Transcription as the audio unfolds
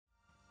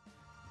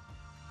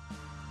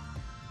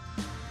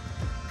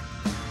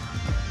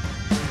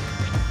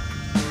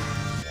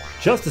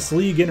Justice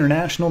League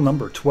International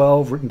number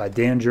 12, written by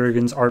Dan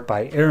Jurgens, art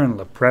by Aaron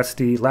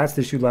Lopresti. Last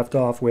issue left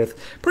off with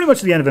pretty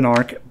much the end of an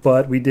arc,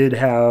 but we did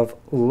have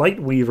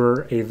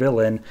Lightweaver, a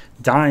villain,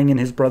 dying in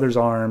his brother's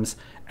arms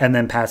and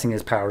then passing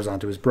his powers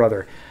on to his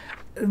brother.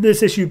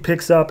 This issue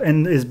picks up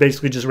and is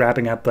basically just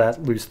wrapping up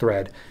that loose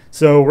thread.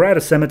 So we're at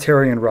a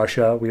cemetery in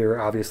Russia. We are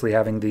obviously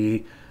having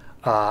the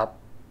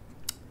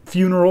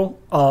funeral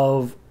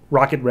of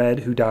Rocket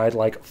Red, who died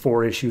like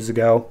 4 issues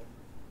ago.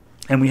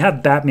 And we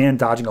have Batman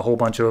dodging a whole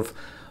bunch of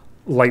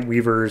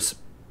Lightweaver's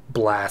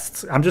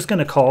blasts. I'm just going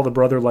to call the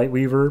brother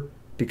Lightweaver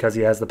because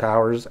he has the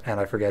powers, and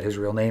I forget his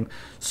real name.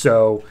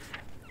 So,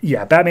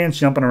 yeah, Batman's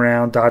jumping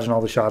around, dodging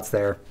all the shots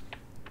there.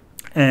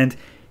 And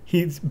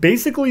he's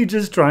basically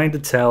just trying to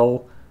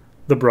tell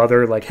the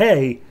brother, like,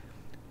 hey,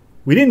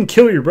 we didn't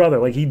kill your brother.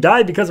 Like, he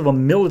died because of a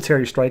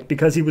military strike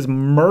because he was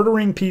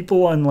murdering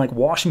people in, like,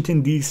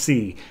 Washington,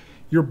 D.C.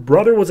 Your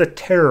brother was a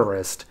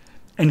terrorist.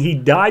 And he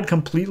died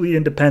completely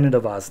independent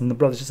of us. And the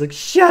brother's just like,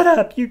 shut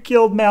up, you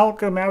killed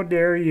Malcolm, how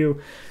dare you?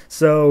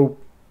 So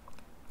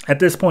at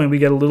this point, we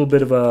get a little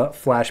bit of a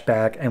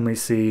flashback, and we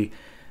see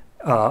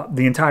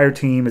the entire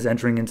team is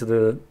entering into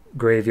the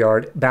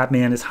graveyard.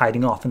 Batman is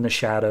hiding off in the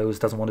shadows,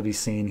 doesn't want to be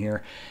seen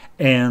here.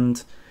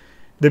 And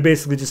they're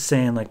basically just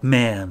saying, like,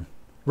 man,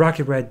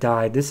 Rocket Red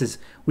died.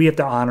 We have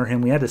to honor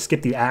him. We had to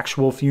skip the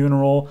actual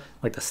funeral,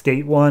 like the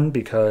state one,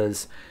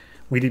 because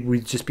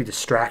we'd just be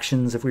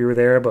distractions if we were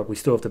there, but we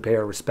still have to pay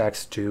our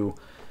respects to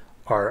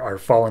our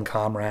fallen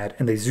comrade.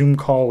 And they Zoom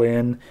call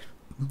in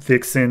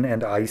Vixen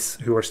and Ice,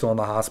 who are still in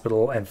the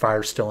hospital, and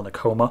Fire's still in a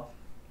coma.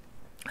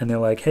 And they're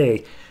like,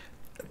 hey,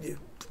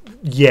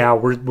 yeah,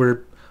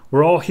 we're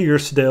all here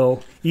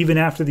still, even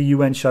after the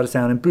UN shut us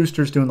down. And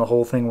Booster's doing the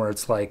whole thing where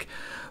it's like,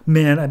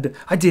 man,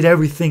 I did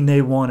everything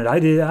they wanted.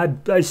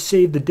 I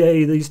saved the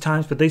day these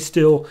times, but they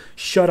still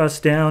shut us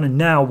down, and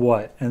now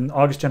what? And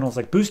August General's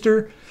like,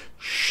 Booster,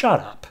 shut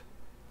up.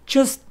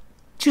 Just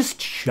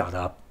shut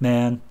up,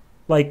 man.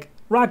 Like,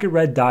 Rocket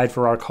Red died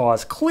for our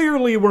cause.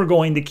 Clearly we're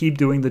going to keep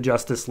doing the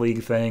Justice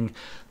League thing.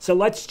 So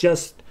let's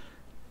just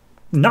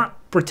not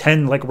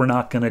pretend like we're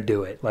not going to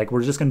do it. Like,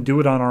 we're just going to do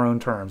it on our own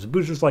terms.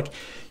 Booster's like,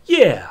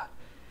 yeah,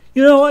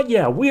 you know what?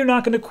 Yeah, we're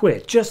not going to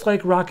quit, just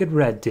like Rocket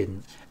Red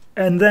didn't.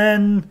 And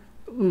then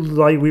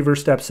Lightweaver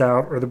steps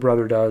out, or the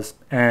brother does,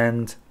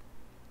 and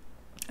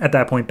at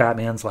that point,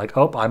 Batman's like,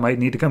 oh, I might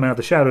need to come out of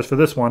the shadows for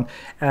this one,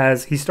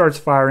 as he starts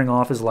firing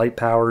off his light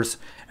powers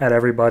at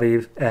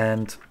everybody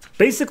and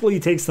basically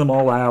takes them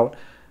all out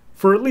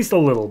for at least a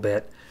little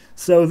bit.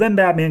 So then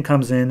Batman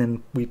comes in,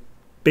 and we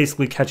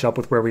basically catch up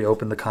with where we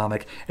opened the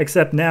comic,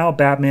 except now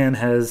Batman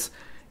has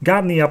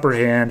gotten the upper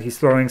hand. He's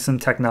throwing some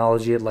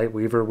technology at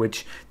Lightweaver,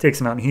 which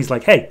takes him out, and he's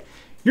like, hey,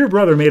 your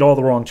brother made all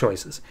the wrong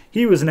choices.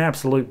 He was an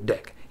absolute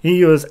dick.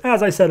 He was,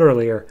 as I said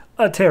earlier,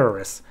 a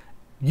terrorist.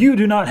 You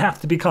do not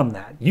have to become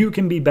that. You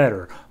can be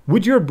better.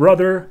 Would your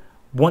brother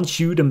want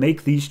you to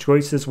make these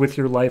choices with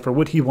your life, or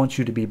would he want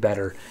you to be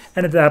better?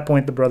 And at that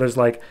point, the brother's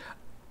like,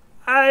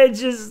 I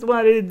just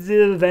wanted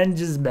to avenge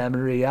his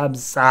memory. I'm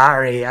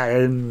sorry. I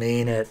didn't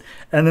mean it.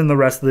 And then the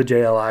rest of the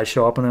JLI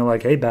show up, and they're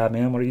like, hey,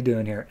 Batman, what are you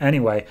doing here?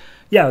 Anyway,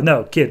 yeah,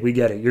 no, kid, we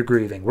get it. You're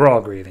grieving. We're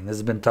all grieving. This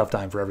has been a tough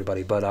time for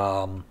everybody.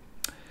 But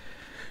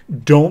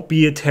don't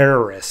be a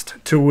terrorist.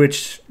 To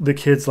which the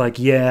kid's like,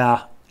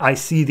 yeah, I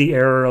see the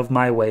error of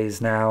my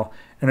ways now.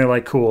 And they're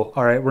like, cool,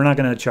 all right, we're not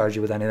going to charge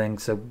you with anything,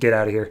 so get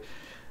out of here.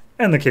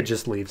 And the kid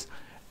just leaves.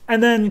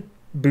 And then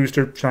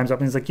Booster chimes up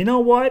and he's like, you know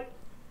what?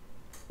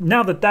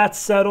 Now that that's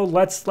settled,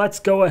 let's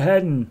go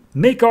ahead and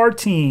make our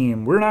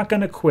team. We're not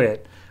going to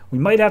quit. We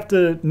might have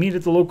to meet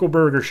at the local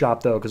burger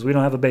shop, though, because we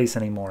don't have a base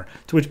anymore.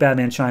 To which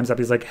Batman chimes up.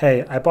 He's like,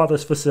 hey, I bought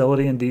this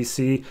facility in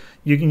D.C.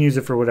 You can use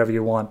it for whatever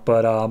you want,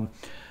 but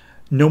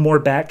no more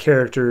Bat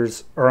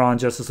characters are on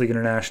Justice League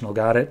International.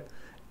 Got it?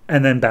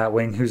 And then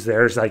Batwing, who's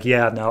there, is like,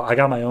 yeah, no, I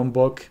got my own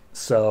book,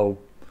 so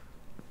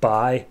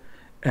bye.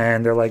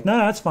 And they're like, no,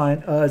 that's fine.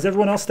 Is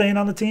everyone else staying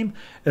on the team?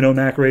 And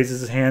Omac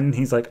raises his hand, and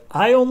he's like,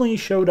 I only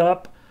showed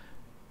up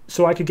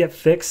so I could get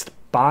fixed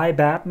by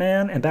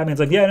Batman. And Batman's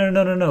like, yeah,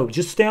 no.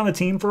 Just stay on the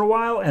team for a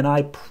while, and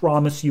I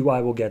promise you I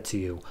will get to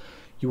you.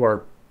 You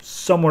are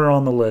somewhere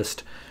on the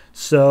list.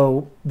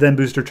 So then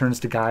Booster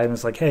turns to Guy and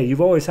is like, hey, you've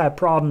always had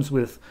problems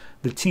with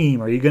the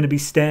team. Are you going to be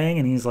staying?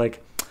 And he's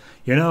like,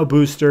 you know,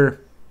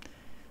 Booster,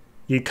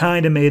 you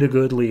kind of made a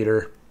good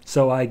leader,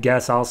 so I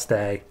guess I'll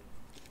stay.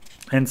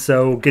 And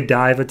so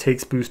Godiva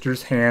takes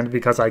Booster's hand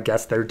because I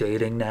guess they're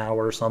dating now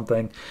or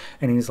something.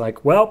 And he's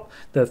like, well,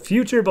 the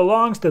future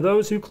belongs to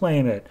those who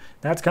claim it.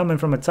 That's coming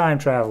from a time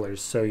traveler,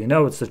 so you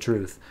know it's the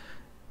truth.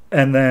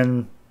 And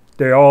then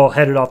they're all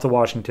headed off to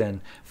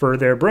Washington for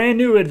their brand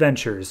new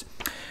adventures.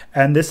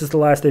 And this is the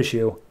last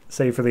issue,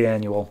 save for the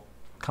annual,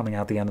 coming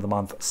out the end of the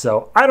month.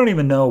 So I don't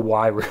even know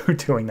why we're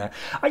doing that.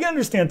 I can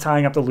understand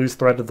tying up the loose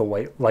thread of the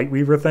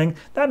Lightweaver thing.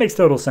 That makes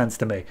total sense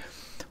to me.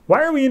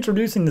 Why are we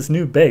introducing this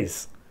new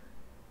base?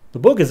 The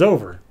book is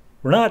over.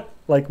 We're not,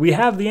 like, we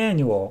have the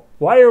annual.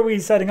 Why are we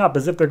setting up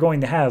as if they're going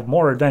to have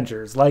more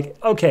adventures? Like,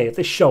 okay, if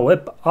they show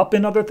it up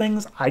in other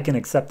things, I can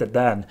accept it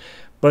then.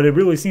 but it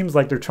really seems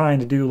like they're trying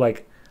to do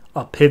like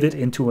a pivot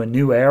into a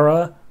new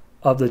era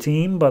of the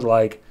team, but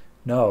like,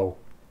 no,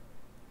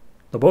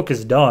 the book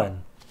is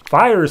done.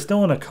 Fire is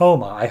still in a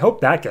coma. I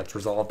hope that gets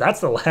resolved. That's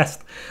the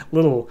last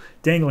little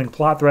dangling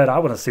plot thread I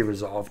want to see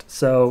resolved.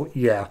 So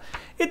yeah,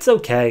 it's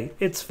okay.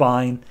 It's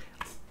fine.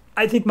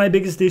 I think my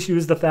biggest issue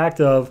is the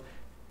fact of,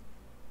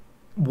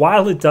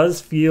 while it does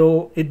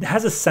feel, it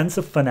has a sense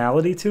of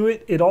finality to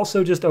it, it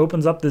also just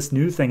opens up this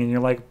new thing, and you're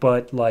like,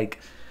 but like,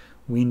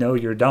 we know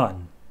you're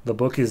done. The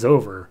book is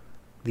over.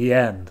 The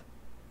end.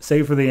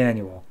 Save for the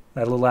annual.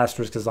 That little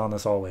asterisk is on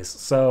this always.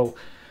 So,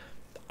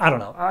 I don't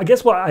know. I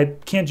guess I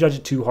can't judge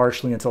it too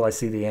harshly until I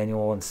see the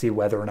annual and see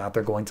whether or not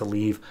they're going to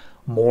leave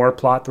more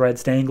plot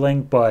threads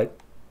dangling. But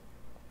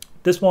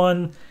this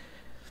one,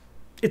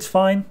 it's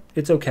fine.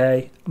 It's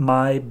okay.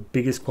 My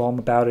biggest qualm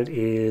about it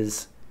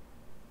is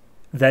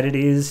that it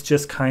is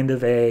just kind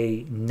of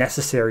a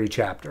necessary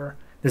chapter.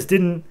 This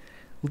didn't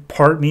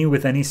part me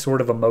with any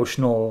sort of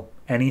emotional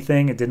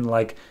anything. It didn't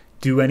like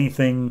do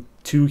anything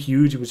too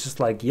huge. It was just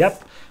like,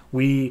 yep,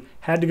 we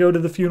had to go to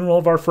the funeral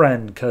of our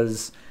friend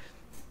because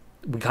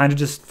we kind of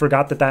just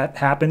forgot that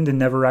happened and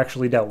never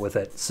actually dealt with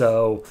it.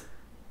 So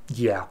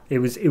yeah, it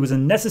was a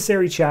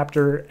necessary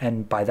chapter,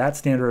 and by that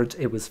standards,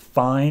 it was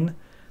fine,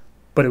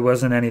 but it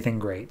wasn't anything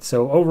great.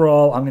 So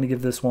overall, I'm going to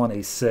give this one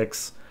a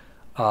 6.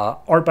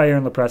 Art by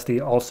Aaron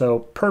Lopresti, also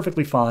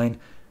perfectly fine.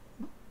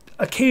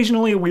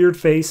 Occasionally a weird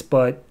face,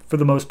 but for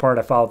the most part,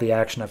 I followed the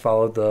action, I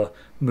followed the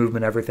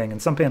movement, everything,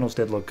 and some panels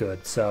did look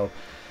good. So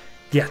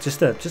yeah,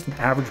 just an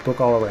average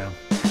book all around.